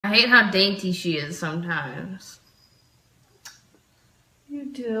hate how dainty she is sometimes. You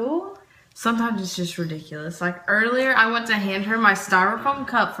do? Sometimes it's just ridiculous. Like earlier, I went to hand her my styrofoam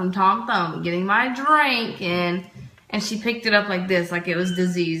cup from Tom Thumb, getting my drink, and she picked it up like this, like it was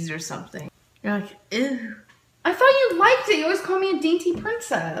diseased or something. You're like, ew. I thought you liked it. You always call me a dainty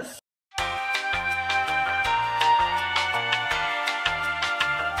princess.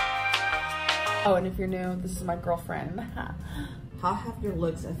 Oh, and if you're new, this is my girlfriend. How have your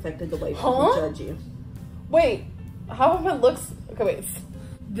looks affected the way people judge you? Wait, how have my looks? Okay, wait.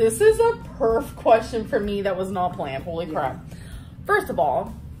 This is a perf question for me that was not planned. Holy crap. First of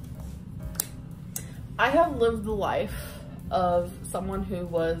all, I have lived the life of someone who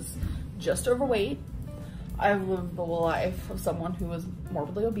was just overweight. I've lived the life of someone who is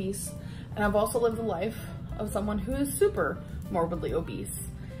morbidly obese. And I've also lived the life of someone who is super morbidly obese.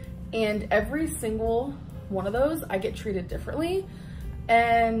 And every single one of those, I get treated differently.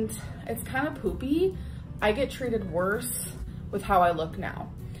 And it's kind of poopy. I get treated worse with how I look now.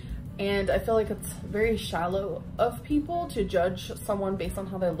 And I feel like it's very shallow of people to judge someone based on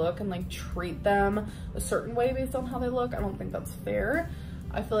how they look and like treat them a certain way based on how they look. I don't think that's fair.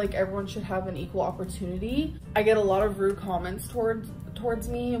 I feel like everyone should have an equal opportunity. I get a lot of rude comments towards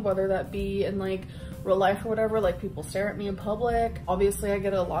me, whether that be in like real life or whatever, like people stare at me in public. Obviously I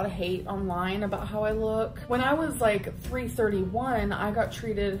get a lot of hate online about how I look. When I was like 331, I got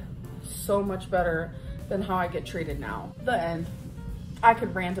treated so much better than how I get treated now. The end. I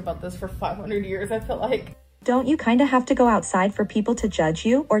could rant about this for 500 years, I feel like. Don't you kinda have to go outside for people to judge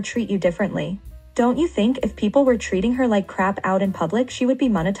you or treat you differently? Don't you think if people were treating her like crap out in public, she would be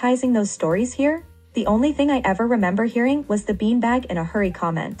monetizing those stories here? The only thing I ever remember hearing was the beanbag in a hurry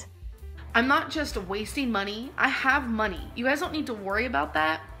comment. I'm not just wasting money. I have money. You guys don't need to worry about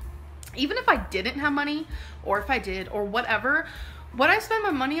that. Even if I didn't have money, or if I did, or whatever, what I spend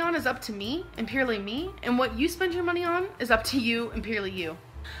my money on is up to me and purely me. And what you spend your money on is up to you and purely you.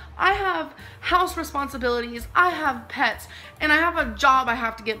 I have house responsibilities, I have pets, and I have a job I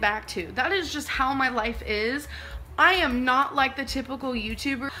have to get back to. That is just how my life is. I am not like the typical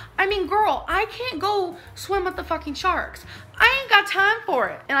YouTuber. I mean, girl, I can't go swim with the fucking sharks. I ain't got time for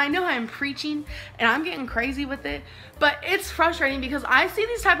it. And I know I'm preaching and I'm getting crazy with it, but it's frustrating because I see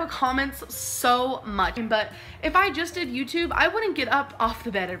these type of comments so much. But if I just did YouTube, I wouldn't get up off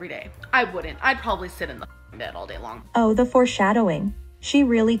the bed every day. I wouldn't. I'd probably sit in the bed all day long. Oh, the foreshadowing. She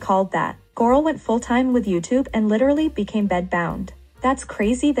really called that. Goral went full-time with YouTube and literally became bed-bound. That's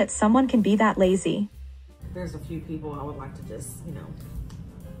crazy that someone can be that lazy. There's a few people I would like to just, you know,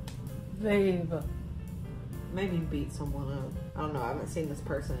 Babe. maybe beat someone up. I don't know. I haven't seen this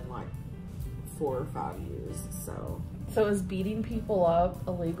person in like 4 or 5 years, so. So is beating people up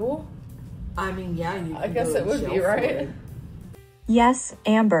illegal? I mean, yeah, you. I guess it would be, right? Yes,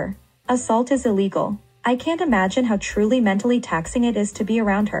 Amber. Assault is illegal. I can't imagine how truly mentally taxing it is to be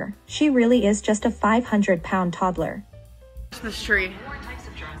around her. She really is just a 500-pound toddler. Christmas tree.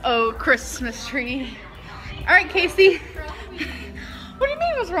 Oh, Christmas tree. All right, Casey. What do you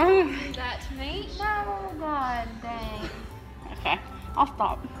mean? What's wrong with me? That to me? No, God dang. Okay, I'll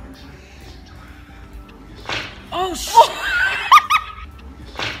stop. Oh shit!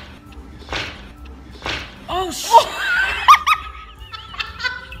 Oh shit!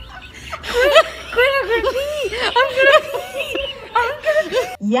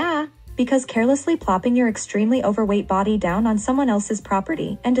 Yeah, because carelessly plopping your extremely overweight body down on someone else's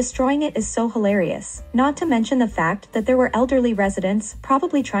property and destroying it is so hilarious. Not to mention the fact that there were elderly residents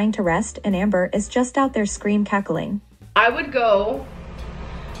probably trying to rest and Amber is just out there scream cackling. I would go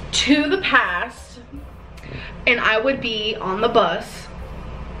to the past and I would be on the bus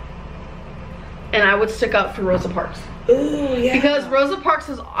and I would stick up for Rosa Parks. Ooh, yeah. Because Rosa Parks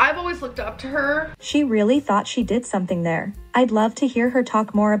is, I've always looked up to her. She really thought she did something there. I'd love to hear her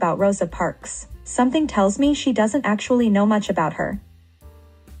talk more about Rosa Parks. Something tells me she doesn't actually know much about her.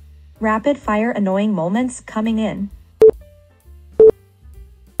 Rapid fire annoying moments coming in.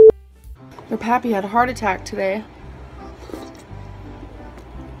 Your pappy had a heart attack today.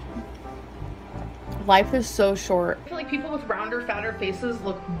 Life is so short. I feel like people with rounder, fatter faces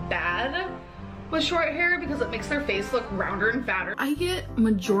look bad with short hair because it makes their face look rounder and fatter. I get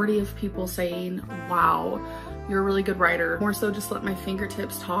majority of people saying, wow, you're a really good writer. More so just let my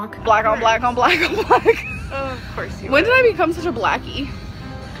fingertips talk. Black on black on black on black. Oh, of course you When did I become such a blackie?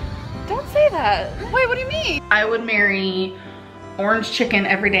 Don't say that. Wait, what do you mean? I would marry orange chicken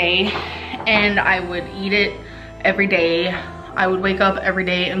every day and I would eat it every day. I would wake up every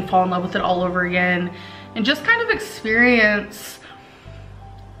day and fall in love with it all over again and just kind of experience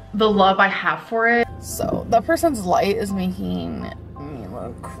the love I have for it. So that person's light is making me look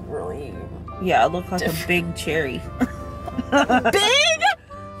look really Yeah, I look like a big cherry.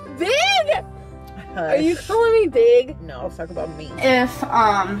 big. Are you calling me big? No, let's talk about me. If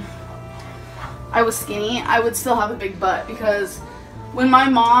I was skinny, I would still have a big butt, because when my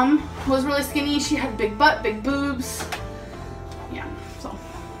mom was really skinny, she had big butt, big boobs. Yeah, so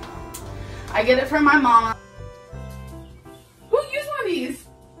I get it from my mom. Who used one of these?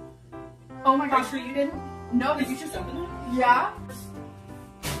 Oh my gosh, you didn't? No, did you just open them? Yeah.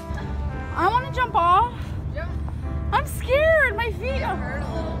 I want to jump off. Jump. I'm scared. My feet hurt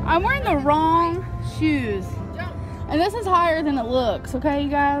a little. I'm wearing the wrong shoes. Jump. And this is higher than it looks, okay, you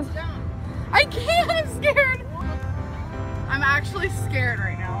guys? Jump. I can't. I'm scared. I'm actually scared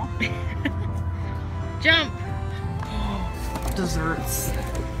right now. Jump. Desserts.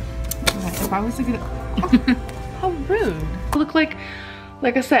 If I was to get it. How rude. I look like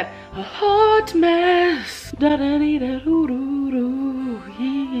I said, a hot mess.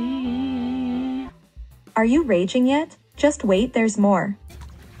 Are you raging yet? Just wait, there's more.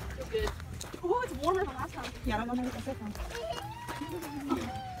 Oh, it's warmer than last time. Yeah, I don't know how to get that.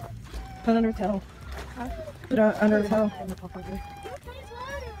 Put under towel. Put under towel.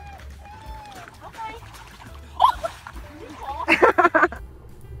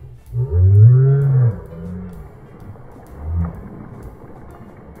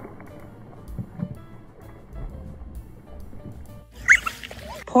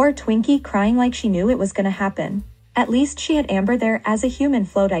 Poor Twinkie crying like she knew it was gonna happen. At least she had Amber there as a human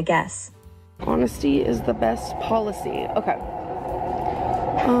float, I guess. Honesty is the best policy. Okay.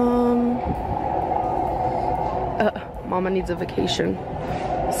 Mama needs a vacation.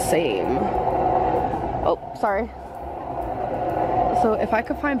 Same. Oh, sorry. So if I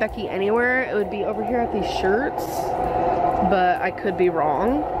could find Becky anywhere, it would be over here at these shirts, but I could be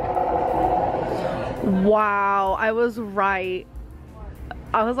wrong. Wow, I was right.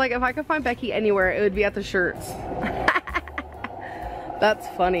 I was like, if I could find Becky anywhere, it would be at the shirts. That's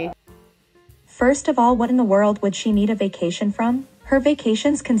funny. First of all, what in the world would she need a vacation from? Her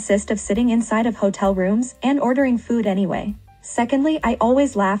vacations consist of sitting inside of hotel rooms and ordering food anyway. Secondly, I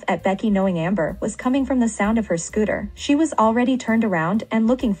always laugh at Becky knowing Amber was coming from the sound of her scooter. She was already turned around and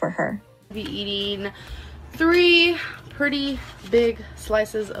looking for her. I'll be eating 3 pretty big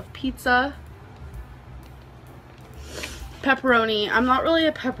slices of pizza. Pepperoni. I'm not really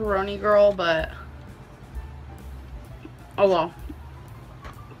a pepperoni girl, but oh well.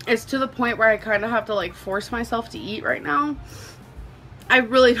 It's to the point where I kind of have to like force myself to eat right now. I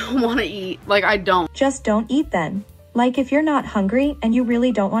really don't want to eat. Like, I don't. Just don't eat then. Like, if you're not hungry and you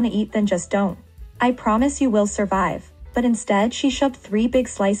really don't want to eat, then just don't. I promise you will survive. But instead, she shoved 3 big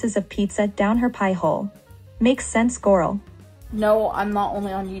slices of pizza down her pie hole. Makes sense, girl. No, I'm not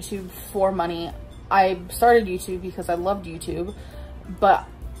only on YouTube for money. I started YouTube because I loved YouTube, but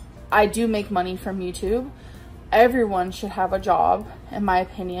I do make money from YouTube. Everyone should have a job, in my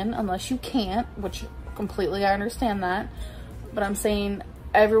opinion, unless you can't, which completely I understand that. But I'm saying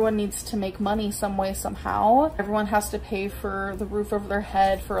everyone needs to make money some way, somehow. Everyone has to pay for the roof over their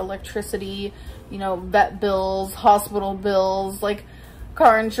head, for electricity, you know, vet bills, hospital bills, like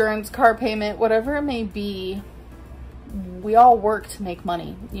car insurance, car payment, whatever it may be. We all work to make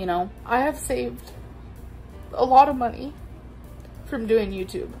money, you know. I have saved a lot of money from doing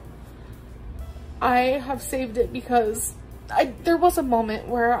YouTube. I have saved it because there was a moment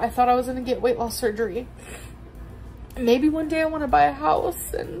where I thought I was gonna get weight loss surgery. Maybe one day I want to buy a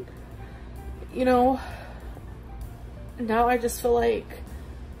house, and you know, now I just feel like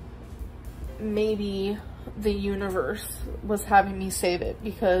maybe the universe was having me save it,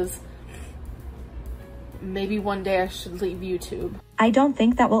 because maybe one day I should leave YouTube. I don't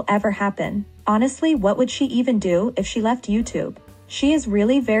think that will ever happen. Honestly, what would she even do if she left YouTube? She is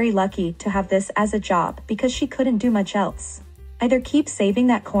really very lucky to have this as a job, because she couldn't do much else. Either keep saving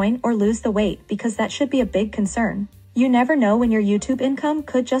that coin or lose the weight, because that should be a big concern. You never know when your YouTube income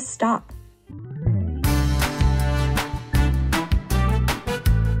could just stop.